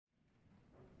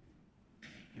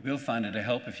You will find it a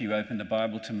help if you open the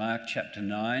Bible to Mark chapter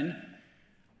 9.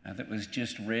 That was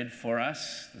just read for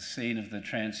us, the scene of the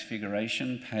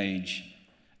Transfiguration, page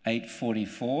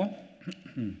 844.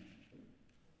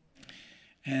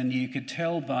 And you could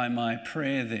tell by my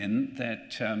prayer then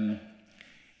that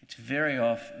it's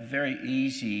very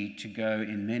easy to go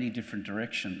in many different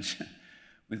directions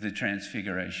with the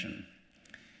Transfiguration.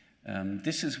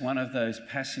 This is one of those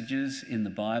passages in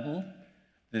the Bible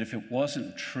that if it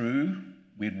wasn't true,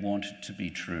 we'd want it to be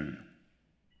true.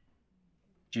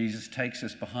 Jesus takes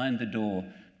us behind the door,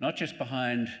 not just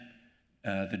behind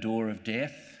the door of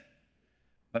death,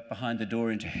 but behind the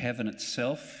door into heaven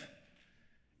itself.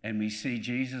 And we see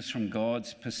Jesus from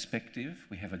God's perspective.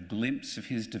 We have a glimpse of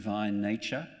his divine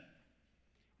nature.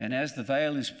 And as the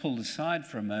veil is pulled aside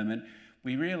for a moment,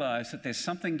 we realize that there's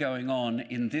something going on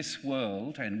in this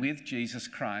world and with Jesus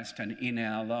Christ and in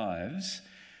our lives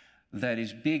that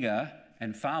is bigger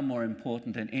and far more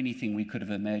important than anything we could have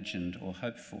imagined or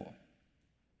hoped for.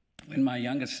 When my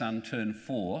youngest son turned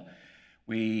 4,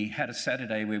 we had a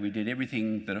Saturday where we did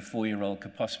everything that a 4-year-old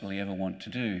could possibly ever want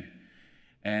to do.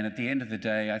 And at the end of the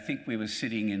day, I think we were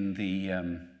sitting in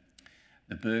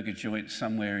the burger joint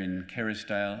somewhere in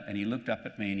Kerrisdale, and he looked up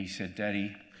at me and he said,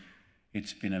 "Daddy,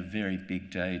 it's been a very big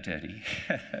day, Daddy."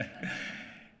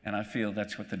 And I feel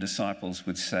that's what the disciples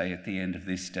would say at the end of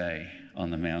this day on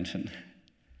the mountain.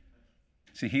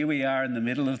 So here we are in the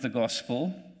middle of the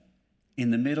gospel,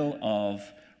 in the middle of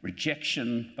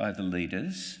rejection by the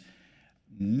leaders,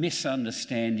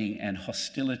 misunderstanding and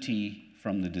hostility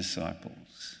from the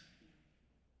disciples.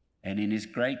 And in his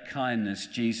great kindness,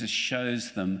 Jesus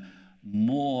shows them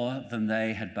more than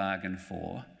they had bargained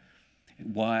for,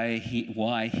 why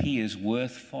he is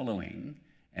worth following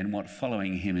and what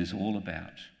following him is all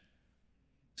about.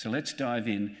 So let's dive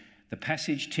in. The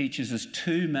passage teaches us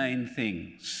 2 main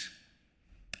things.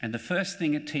 And the first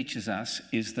thing it teaches us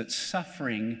is that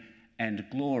suffering and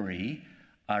glory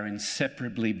are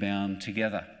inseparably bound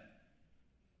together.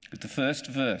 But the first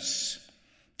verse,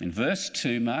 in verse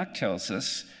 2, Mark tells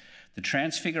us the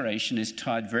Transfiguration is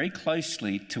tied very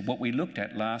closely to what we looked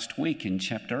at last week in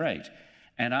chapter 8.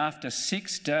 And after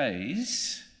 6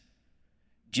 days,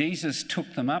 Jesus took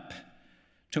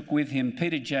with him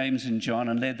Peter, James, and John,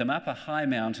 and led them up a high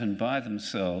mountain by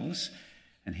themselves,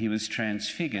 and he was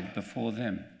transfigured before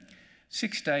them.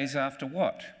 6 days after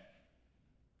what?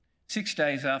 6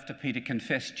 days after Peter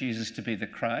confessed Jesus to be the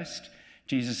Christ,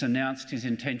 Jesus announced his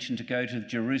intention to go to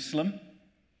Jerusalem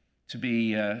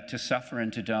to suffer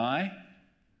and to die,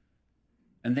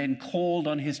 and then called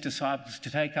on his disciples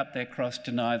to take up their cross,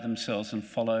 deny themselves, and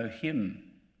follow him.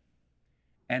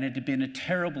 And it had been a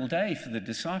terrible day for the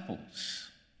disciples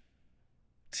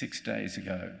 6 days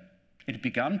ago. It had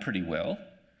begun pretty well,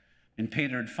 and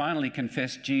Peter had finally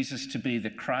confessed Jesus to be the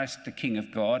Christ, the King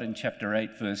of God, in chapter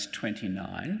 8, verse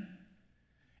 29.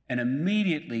 And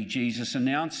immediately Jesus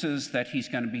announces that he's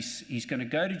going to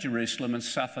go to Jerusalem and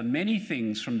suffer many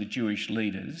things from the Jewish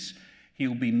leaders.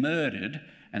 He'll be murdered,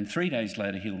 and 3 days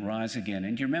later he'll rise again.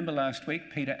 And do you remember last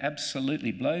week? Peter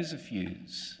absolutely blows a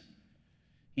fuse.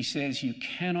 He says, "You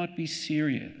cannot be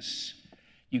serious.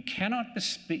 You cannot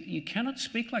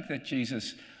speak like that,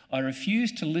 Jesus. I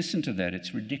refuse to listen to that.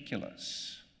 It's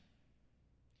ridiculous."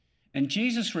 And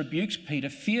Jesus rebukes Peter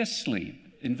fiercely.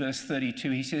 In verse 32,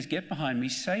 he says, "Get behind me,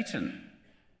 Satan."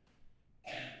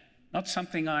 Not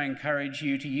something I encourage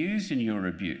you to use in your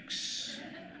rebukes.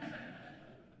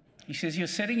 He says, you're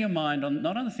setting your mind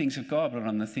not on the things of God, but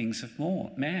on the things of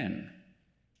man.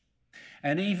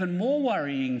 And even more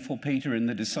worrying for Peter and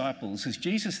the disciples is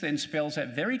Jesus then spells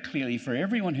out very clearly for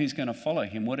everyone who's going to follow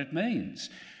him what it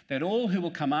means. That all who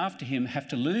will come after him have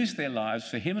to lose their lives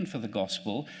for him and for the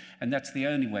gospel, and that's the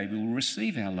only way we will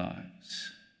receive our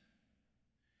lives.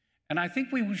 And I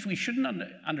think we shouldn't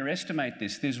underestimate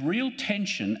this. There's real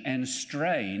tension and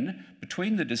strain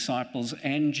between the disciples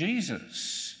and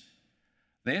Jesus.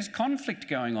 There's conflict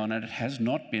going on, and it has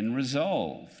not been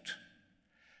resolved.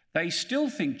 They still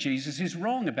think Jesus is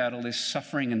wrong about all this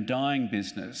suffering and dying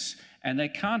business, and they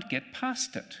can't get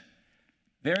past it.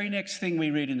 Very next thing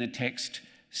we read in the text,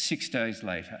 6 days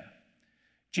later,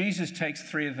 Jesus takes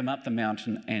 3 of them up the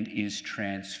mountain and is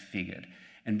transfigured.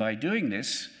 And by doing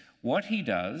this, what he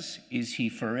does is he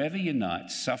forever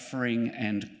unites suffering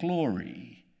and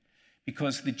glory,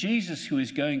 because the Jesus who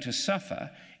is going to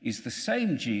suffer is the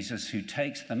same Jesus who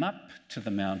takes them up to the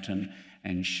mountain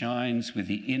and shines with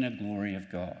the inner glory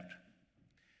of God.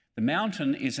 The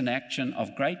mountain is an action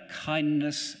of great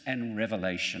kindness and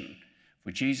revelation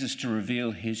for Jesus to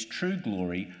reveal his true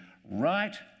glory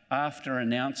right after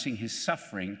announcing his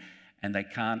suffering, and they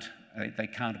can't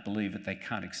believe it, they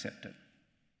can't accept it.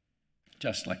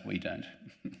 just like we don't.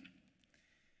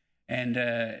 And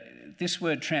this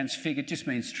word transfigured just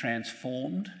means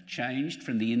transformed, changed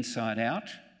from the inside out.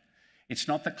 It's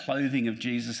not the clothing of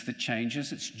Jesus that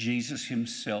changes, it's Jesus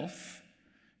himself.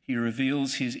 He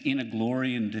reveals his inner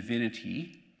glory and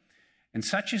divinity. And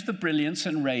such is the brilliance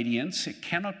and radiance, it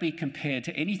cannot be compared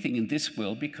to anything in this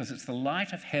world because it's the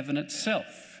light of heaven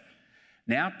itself,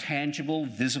 now tangible,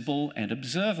 visible, and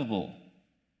observable.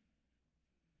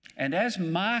 And as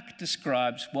Mark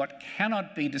describes what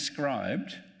cannot be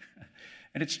described,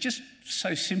 and it's just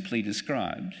so simply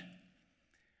described,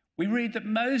 we read that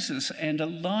Moses and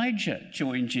Elijah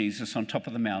joined Jesus on top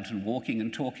of the mountain, walking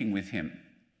and talking with him.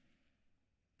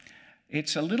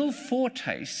 It's a little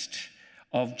foretaste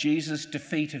of Jesus'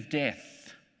 defeat of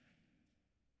death,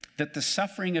 that the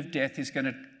suffering of death is going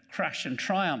to crush and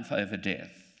triumph over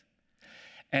death.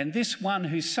 And this one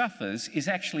who suffers is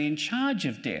actually in charge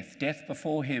of death. Death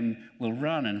before him will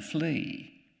run and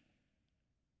flee.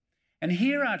 And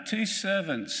here are two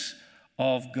servants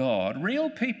of God, real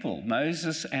people,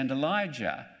 Moses and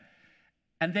Elijah,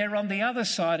 and they're on the other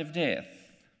side of death.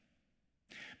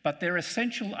 But their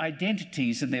essential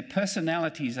identities and their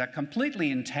personalities are completely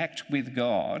intact with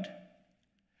God.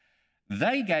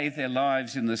 They gave their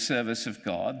lives in the service of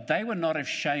God. They were not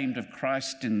ashamed of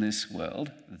Christ in this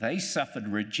world. They suffered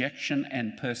rejection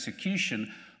and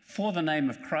persecution for the name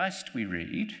of Christ, we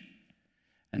read,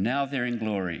 and now they're in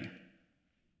glory.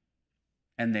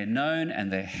 And they're known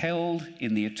and they're held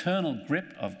in the eternal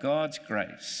grip of God's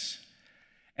grace.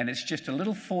 And it's just a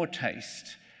little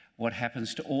foretaste what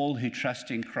happens to all who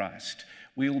trust in Christ.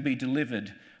 We will be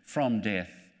delivered from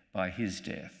death by his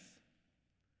death.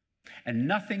 And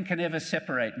nothing can ever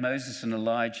separate Moses and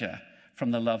Elijah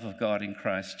from the love of God in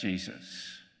Christ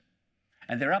Jesus.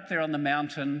 And they're up there on the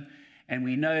mountain, and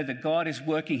we know that God is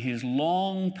working his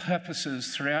long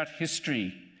purposes throughout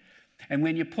history. And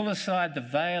when you pull aside the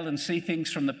veil and see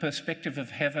things from the perspective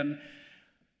of heaven,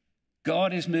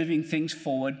 God is moving things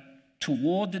forward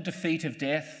toward the defeat of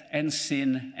death and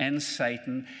sin and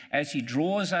Satan as he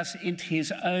draws us into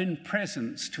his own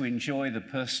presence to enjoy the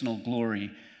personal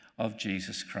glory of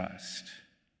Jesus Christ.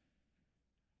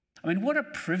 I mean, what a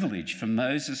privilege for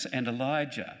Moses and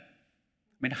Elijah. I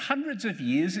mean, hundreds of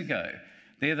years ago,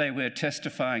 there they were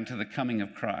testifying to the coming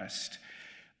of Christ.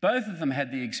 Both of them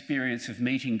had the experience of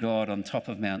meeting God on top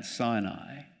of Mount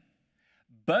Sinai.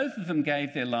 Both of them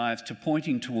gave their lives to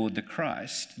pointing toward the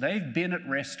Christ. They've been at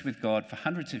rest with God for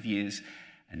hundreds of years,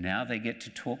 and now they get to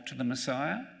talk to the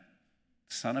Messiah,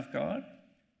 Son of God.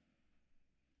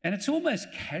 And it's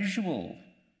almost casual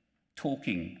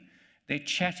talking. They're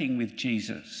chatting with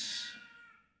Jesus.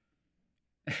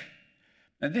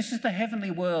 Now, this is the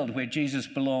heavenly world where Jesus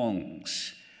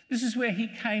belongs. This is where he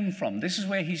came from. This is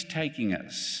where he's taking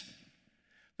us.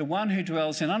 The one who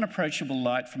dwells in unapproachable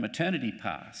light from eternity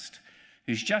past,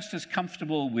 who's just as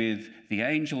comfortable with the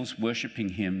angels worshipping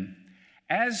him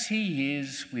as he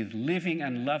is with living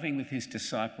and loving with his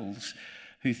disciples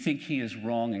who think he is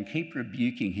wrong and keep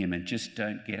rebuking him and just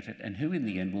don't get it, and who in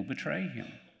the end will betray him.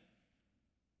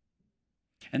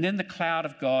 And then the cloud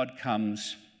of God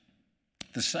comes,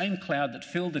 the same cloud that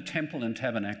filled the temple and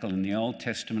tabernacle in the Old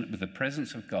Testament with the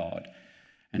presence of God,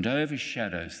 and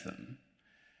overshadows them.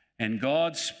 And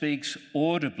God speaks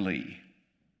audibly.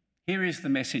 Here is the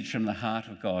message from the heart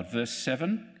of God. Verse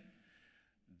 7,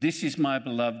 "This is my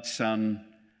beloved Son,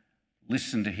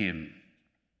 listen to him."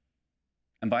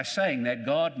 And by saying that,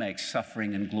 God makes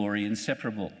suffering and glory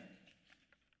inseparable.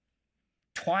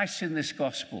 Twice in this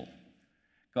gospel,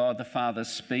 God the Father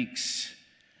speaks.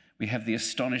 We have the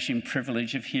astonishing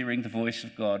privilege of hearing the voice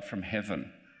of God from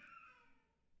heaven.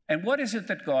 And what is it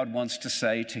that God wants to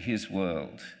say to his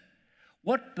world?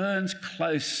 What burns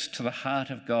close to the heart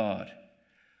of God?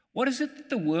 What is it that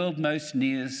the world most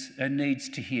needs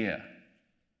to hear?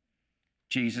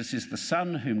 Jesus is the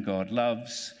Son whom God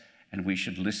loves, and we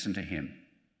should listen to him.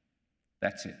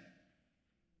 That's it.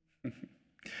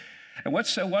 And what's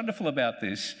so wonderful about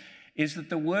this is that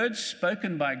the words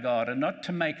spoken by God are not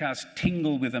to make us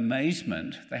tingle with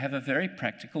amazement. They have a very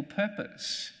practical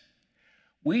purpose.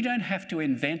 We don't have to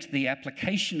invent the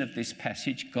application of this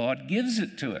passage. God gives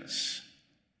it to us.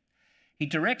 He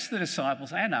directs the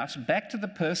disciples and us back to the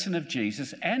person of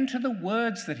Jesus and to the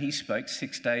words that he spoke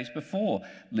 6 days before.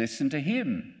 Listen to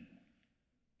him.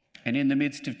 And in the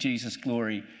midst of Jesus'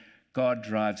 glory, God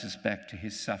drives us back to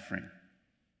his suffering.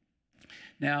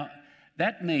 Now,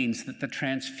 that means that the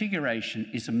transfiguration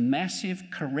is a massive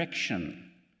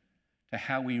correction to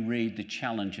how we read the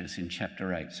challenges in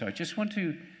chapter 8. So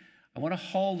I want to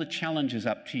hold the challenges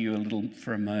up to you a little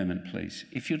for a moment, please.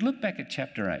 If you'd look back at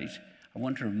chapter 8, I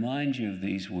want to remind you of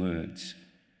these words.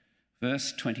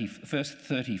 verse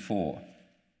 34.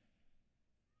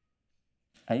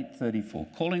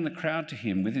 8:34. Calling the crowd to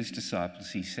him with his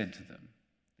disciples, he said to them,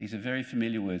 these are very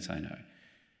familiar words, I know.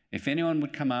 If anyone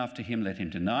would come after him, let him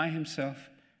deny himself,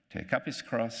 take up his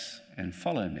cross, and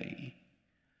follow me.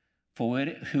 For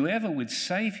whoever would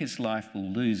save his life will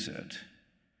lose it.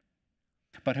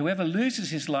 But whoever loses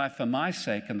his life for my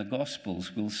sake and the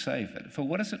gospel's will save it. For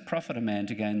what does it profit a man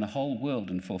to gain the whole world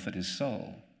and forfeit his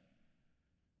soul?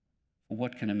 For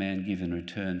what can a man give in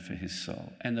return for his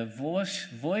soul? And the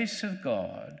voice of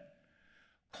God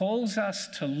calls us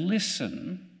to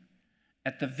listen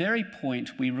at the very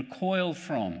point we recoil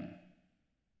from.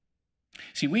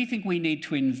 See, we think we need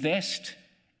to invest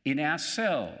in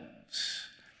ourselves.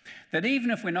 That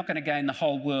even if we're not going to gain the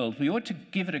whole world, we ought to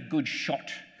give it a good shot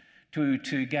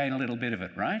to gain a little bit of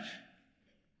it, right?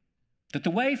 That the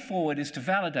way forward is to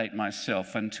validate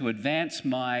myself and to advance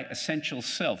my essential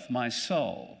self, my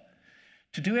soul.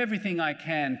 To do everything I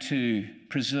can to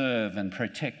preserve and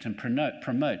protect and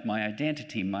promote my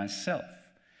identity, myself.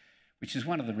 Which is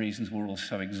one of the reasons we're all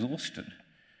so exhausted.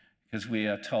 Because we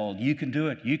are told, you can do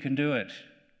it, you can do it.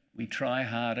 We try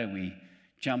harder, we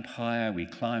jump higher, we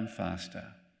climb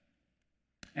faster.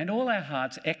 And all our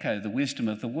hearts echo the wisdom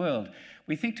of the world.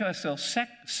 We think to ourselves,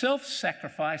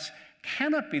 self-sacrifice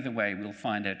cannot be the way we'll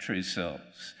find our true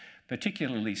selves,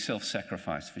 particularly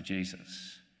self-sacrifice for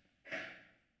Jesus.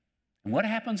 And what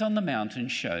happens on the mountain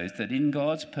shows that in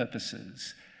God's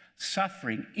purposes,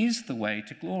 suffering is the way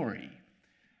to glory.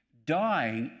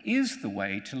 Dying is the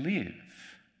way to live.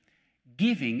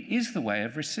 Giving is the way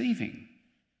of receiving.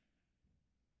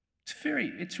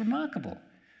 It's remarkable.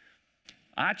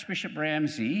 Archbishop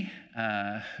Ramsay,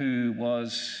 who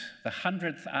was the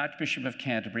 100th Archbishop of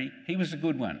Canterbury, he was a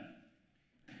good one.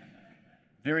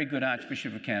 Very good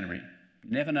Archbishop of Canterbury.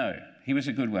 Never know. He was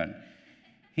a good one.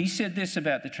 He said this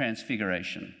about the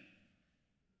Transfiguration,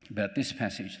 about this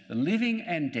passage. The living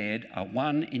and dead are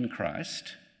one in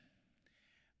Christ.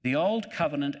 The old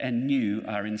covenant and new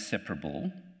are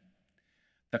inseparable.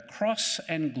 The cross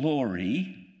and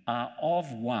glory are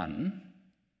of one.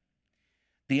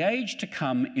 The age to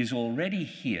come is already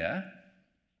here.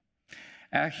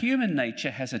 Our human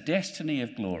nature has a destiny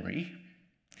of glory,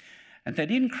 and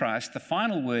that in Christ the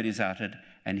final word is uttered,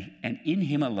 and in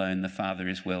him alone the Father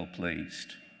is well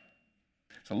pleased.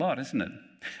 It's a lot, isn't it?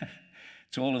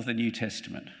 It's all of the New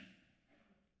Testament.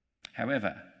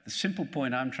 However, the simple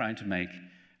point I'm trying to make,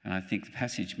 and I think the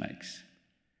passage makes,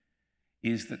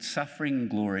 is that suffering and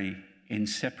glory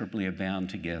inseparably are bound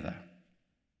together.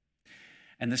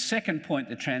 And the second point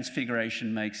the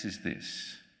Transfiguration makes is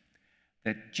this,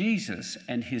 that Jesus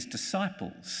and his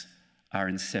disciples are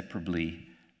inseparably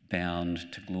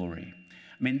bound to glory.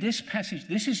 I mean, this passage,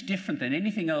 this is different than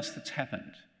anything else that's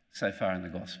happened so far in the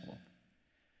gospel.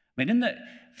 I mean,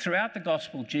 throughout the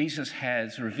gospel, Jesus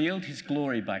has revealed his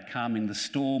glory by calming the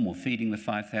storm or feeding the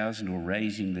 5,000 or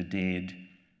raising the dead.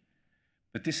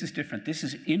 But this is different. This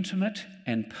is intimate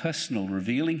and personal,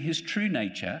 revealing his true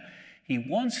nature. He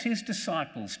wants his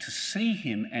disciples to see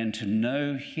him and to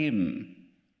know him,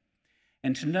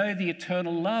 and to know the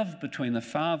eternal love between the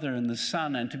Father and the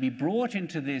Son, and to be brought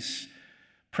into this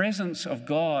presence of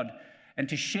God and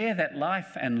to share that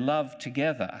life and love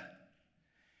together.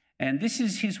 And this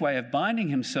is his way of binding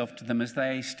himself to them as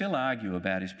they still argue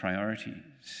about his priorities.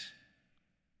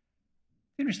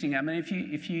 Interesting, I mean,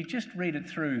 if you just read it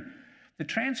through, the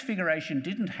Transfiguration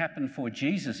didn't happen for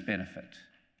Jesus' benefit.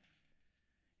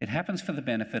 It happens for the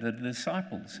benefit of the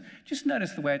disciples. Just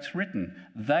notice the way it's written.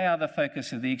 They are the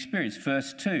focus of the experience.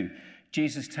 Verse 2,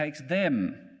 Jesus takes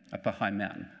them up a high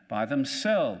mountain by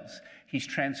themselves. He's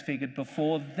transfigured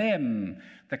before them.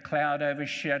 The cloud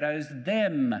overshadows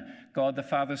them. God the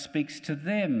Father speaks to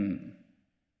them.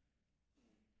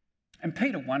 And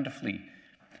Peter, wonderfully,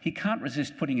 he can't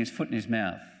resist putting his foot in his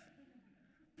mouth.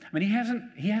 I mean,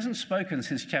 he hasn't spoken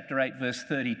since chapter 8, verse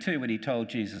 32, when he told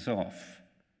Jesus off.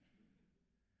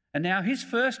 And now his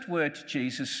first word to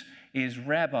Jesus is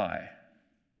Rabbi.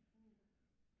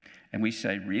 And we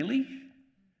say, really?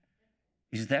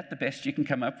 Is that the best you can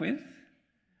come up with?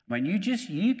 I mean,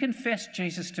 you confessed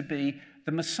Jesus to be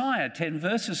the Messiah 10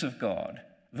 verses ago.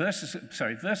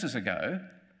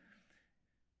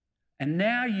 And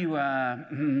now you are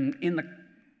in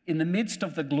the midst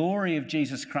of the glory of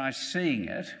Jesus Christ, seeing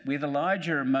it with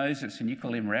Elijah and Moses, and you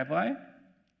call him Rabbi?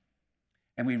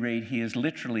 And we read, he is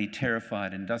literally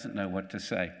terrified and doesn't know what to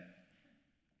say.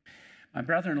 My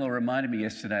brother-in-law reminded me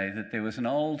yesterday that there was an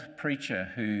old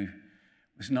preacher who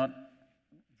was not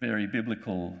very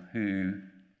biblical, who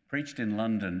preached in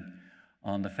London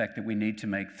on the fact that we need to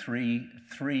make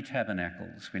three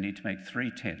tabernacles. We need to make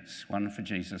 3 tents, one for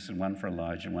Jesus and one for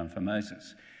Elijah and one for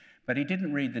Moses. But he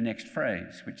didn't read the next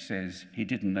phrase, which says he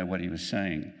didn't know what he was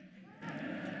saying.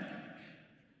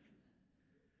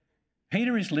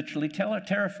 Peter is literally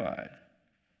terrified.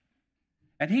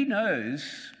 And he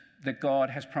knows that God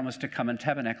has promised to come and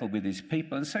tabernacle with his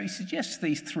people. And so he suggests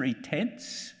these 3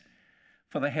 tents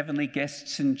for the heavenly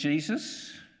guests in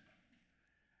Jesus.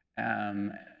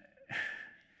 God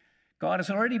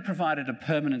has already provided a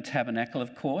permanent tabernacle,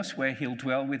 of course, where he'll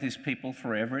dwell with his people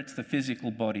forever. It's the physical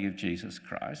body of Jesus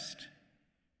Christ.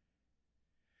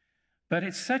 But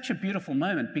it's such a beautiful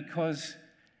moment because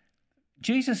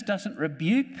Jesus doesn't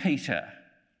rebuke Peter.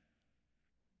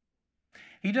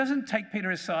 He doesn't take Peter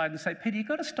aside and say, Peter, you've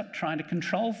got to stop trying to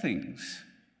control things.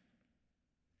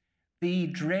 The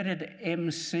dreaded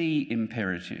MC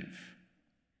imperative.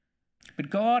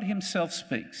 But God himself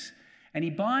speaks. And he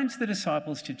binds the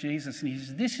disciples to Jesus and he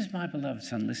says, this is my beloved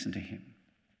son, listen to him.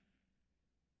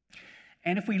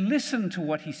 And if we listen to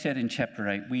what he said in chapter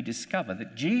 8, we discover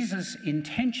that Jesus'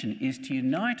 intention is to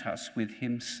unite us with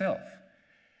himself.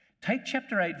 Take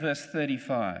chapter 8, verse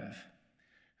 35.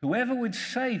 Whoever would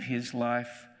save his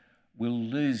life will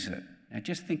lose it. Now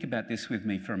just think about this with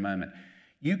me for a moment.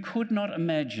 You could not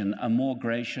imagine a more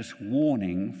gracious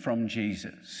warning from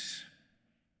Jesus.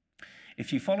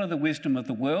 If you follow the wisdom of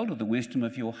the world or the wisdom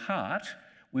of your heart,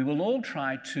 we will all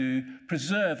try to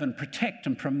preserve and protect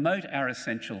and promote our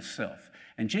essential self.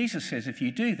 And Jesus says, if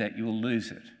you do that, you will lose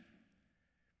it.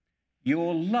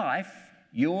 Your life,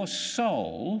 your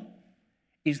soul,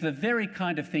 is the very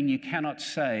kind of thing you cannot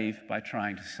save by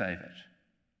trying to save it.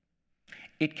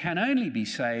 It can only be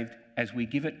saved as we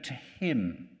give it to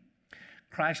him.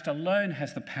 Christ alone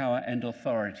has the power and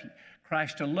authority.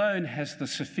 Christ alone has the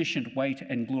sufficient weight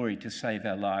and glory to save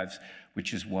our lives,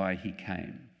 which is why he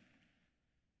came.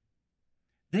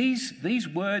 These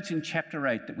words in chapter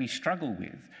 8 that we struggle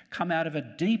with come out of a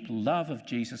deep love of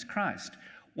Jesus Christ.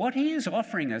 What he is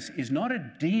offering us is not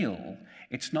a deal.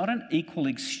 It's not an equal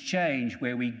exchange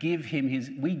where we give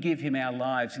him our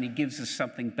lives and he gives us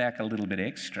something back a little bit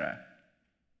extra.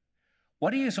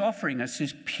 What he is offering us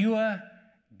is pure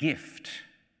gift.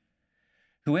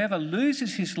 Whoever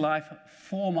loses his life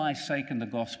for my sake in the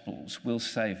Gospels will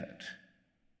save it.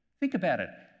 Think about it.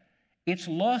 It's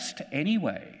lost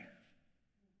anyway.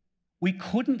 We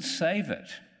couldn't save it.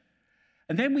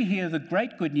 And then we hear the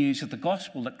great good news of the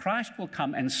gospel that Christ will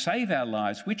come and save our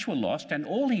lives, which were lost, and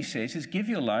all he says is, give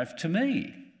your life to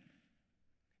me.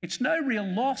 It's no real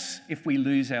loss if we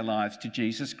lose our lives to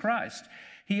Jesus Christ.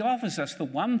 He offers us the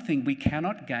one thing we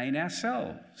cannot gain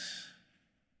ourselves.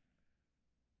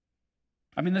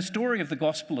 I mean, the story of the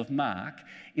Gospel of Mark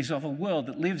is of a world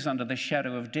that lives under the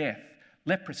shadow of death,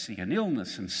 leprosy and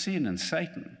illness and sin and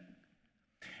Satan.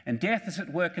 And death is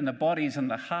at work in the bodies and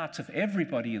the hearts of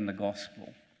everybody in the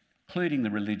gospel, including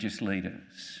the religious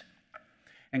leaders.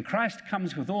 And Christ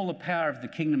comes with all the power of the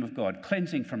kingdom of God,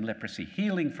 cleansing from leprosy,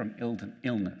 healing from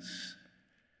illness,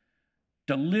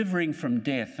 delivering from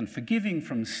death and forgiving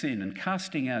from sin and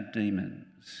casting out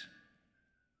demons,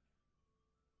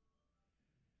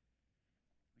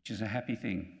 which is a happy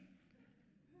thing.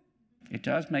 It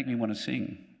does make me want to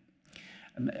sing.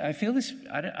 I feel this,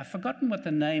 I've forgotten what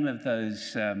the name of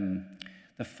those,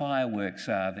 the fireworks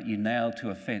are that you nail to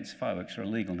a fence. Fireworks are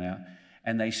illegal now.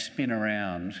 And they spin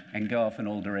around and go off in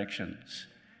all directions.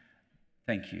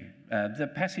 Thank you. The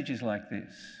passage is like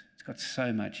this. It's got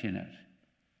so much in it.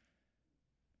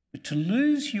 But to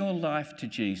lose your life to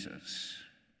Jesus,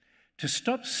 to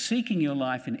stop seeking your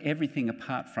life in everything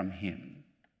apart from him,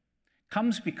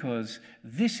 comes because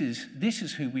this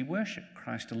is who we worship.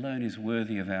 Christ alone is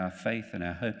worthy of our faith and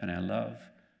our hope and our love.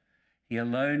 He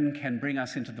alone can bring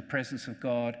us into the presence of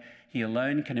God. He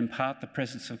alone can impart the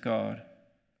presence of God.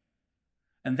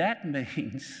 And that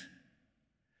means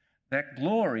that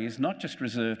glory is not just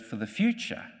reserved for the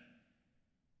future.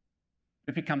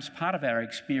 It becomes part of our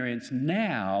experience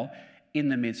now in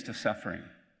the midst of suffering.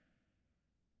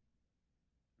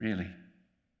 Really.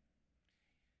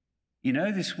 You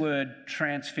know, this word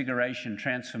transfiguration,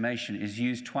 transformation, is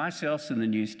used twice else in the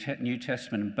New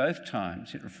Testament, and both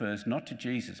times it refers not to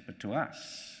Jesus, but to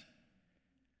us.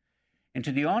 And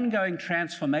to the ongoing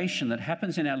transformation that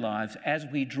happens in our lives as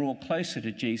we draw closer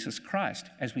to Jesus Christ,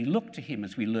 as we look to him,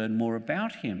 as we learn more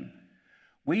about him.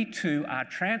 We too are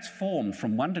transformed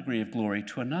from one degree of glory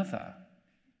to another.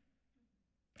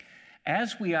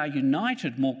 As we are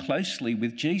united more closely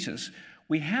with Jesus,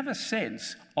 we have a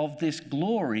sense of this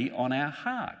glory on our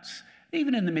hearts,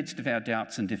 even in the midst of our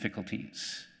doubts and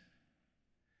difficulties.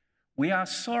 We are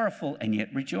sorrowful and yet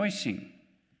rejoicing.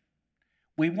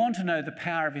 We want to know the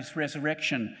power of his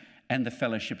resurrection and the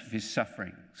fellowship of his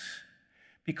sufferings,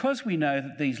 because we know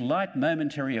that these light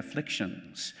momentary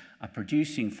afflictions are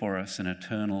producing for us an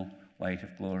eternal weight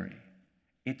of glory.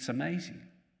 It's amazing.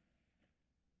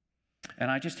 And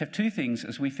I just have two things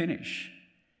as we finish.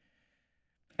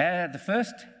 The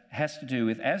first has to do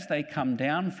with as they come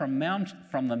down from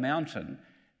the mountain.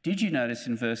 Did you notice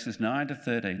in verses 9 to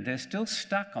 13, they're still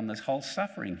stuck on this whole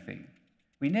suffering thing.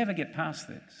 We never get past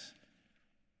this.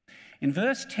 In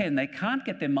verse 10, they can't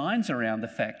get their minds around the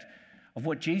fact of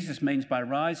what Jesus means by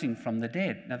rising from the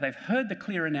dead. Now, they've heard the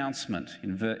clear announcement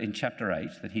in chapter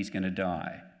 8 that he's going to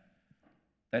die.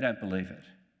 They don't believe it.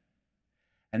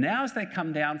 And now as they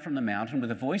come down from the mountain with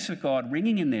the voice of God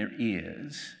ringing in their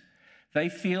ears, they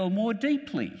feel more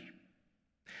deeply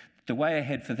the way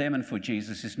ahead for them and for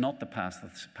Jesus is not the path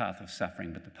of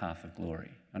suffering, but the path of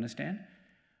glory. Understand?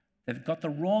 They've got the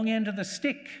wrong end of the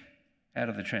stick out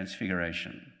of the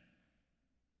transfiguration.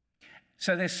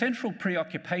 So their central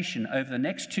preoccupation over the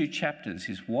next two chapters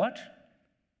is what?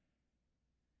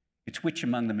 It's which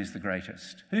among them is the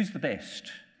greatest. Who's the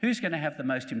best? Who's going to have the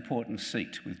most important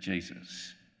seat with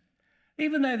Jesus?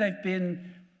 Even though they've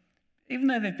been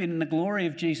in the glory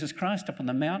of Jesus Christ up on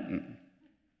the mountain,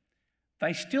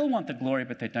 they still want the glory,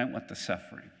 but they don't want the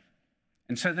suffering.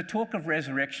 And so the talk of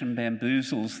resurrection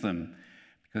bamboozles them,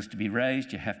 because to be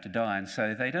raised, you have to die. And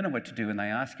so they don't know what to do when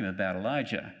they ask him about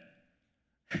Elijah.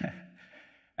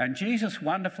 And Jesus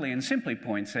wonderfully and simply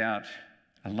points out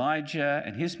Elijah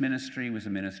and his ministry was a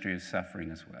ministry of suffering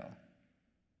as well.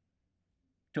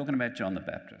 Talking about John the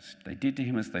Baptist, they did to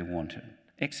him as they wanted,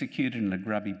 executed in a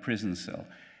grubby prison cell.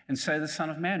 And so the Son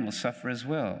of Man will suffer as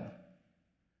well.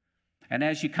 And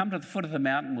as you come to the foot of the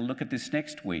mountain, we'll look at this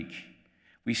next week,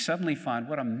 we suddenly find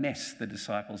what a mess the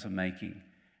disciples are making.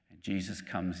 And Jesus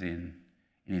comes in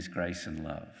his grace and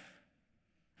love.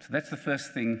 So that's the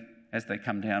first thing. As they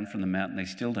come down from the mountain, they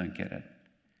still don't get it.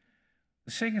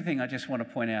 The second thing I just want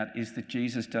to point out is that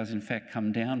Jesus does in fact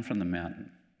come down from the mountain.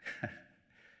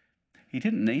 He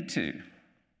didn't need to.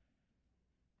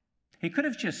 He could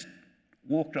have just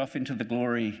walked off into the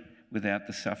glory without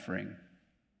the suffering.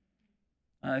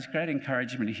 There's great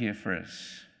encouragement here for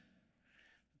us.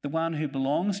 The one who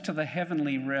belongs to the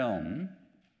heavenly realm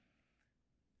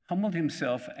humbled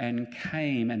himself and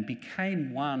came and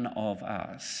became one of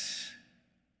us.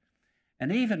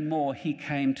 And even more, he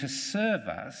came to serve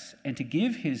us and to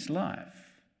give his life.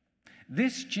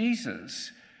 This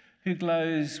Jesus, who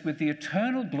glows with the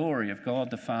eternal glory of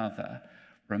God the Father,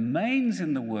 remains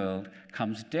in the world,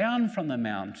 comes down from the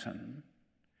mountain,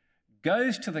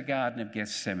 goes to the Garden of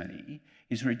Gethsemane,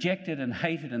 is rejected and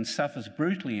hated and suffers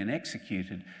brutally and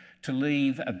executed to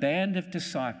leave a band of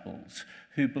disciples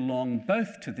who belong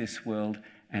both to this world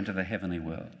and to the heavenly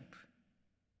world.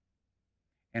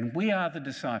 And we are the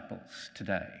disciples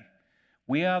today.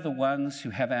 We are the ones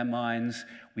who have our minds,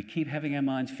 we keep having our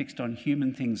minds fixed on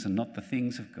human things and not the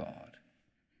things of God.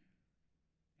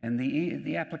 And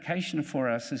the application for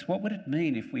us is, what would it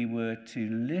mean if we were to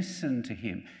listen to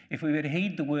him, if we were to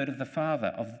heed the word of the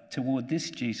Father toward this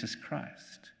Jesus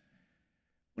Christ?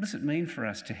 What does it mean for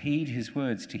us to heed his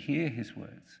words, to hear his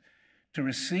words, to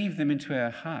receive them into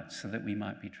our hearts so that we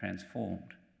might be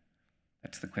transformed?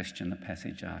 That's the question the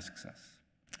passage asks us.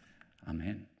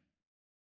 Amen.